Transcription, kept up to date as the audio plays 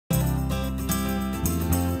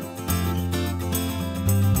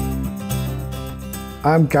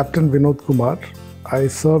I'm Captain Vinod Kumar. I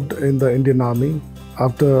served in the Indian Army.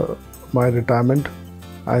 After my retirement,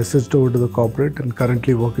 I switched over to the corporate and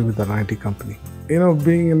currently working with an IT company.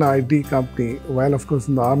 Being in an IT company, while of course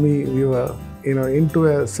in the Army we were, into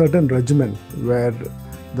a certain regimen where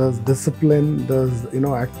there's discipline, there's,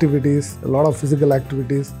 activities, a lot of physical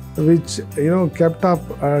activities, which, kept up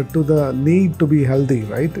to the need to be healthy,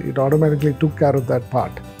 right? It automatically took care of that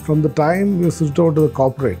part. From the time you switched over to the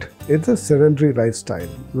corporate, it's a sedentary lifestyle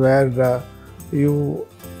where you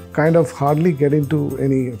kind of hardly get into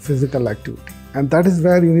any physical activity. And that is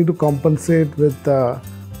where you need to compensate with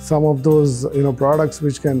some of those, products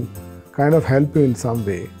which can kind of help you in some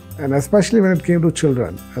way. And especially when it came to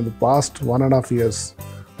children, in the past 1.5 years,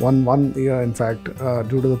 one year in fact,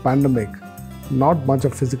 due to the pandemic, not much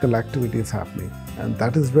of physical activity is happening. And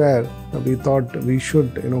that is where we thought we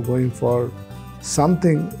should, going for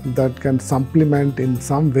something that can supplement in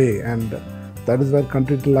some way. And that is where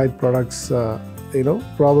Country Delight products,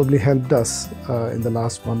 probably helped us in the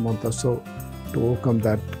last 1 month or so to overcome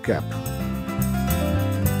that gap.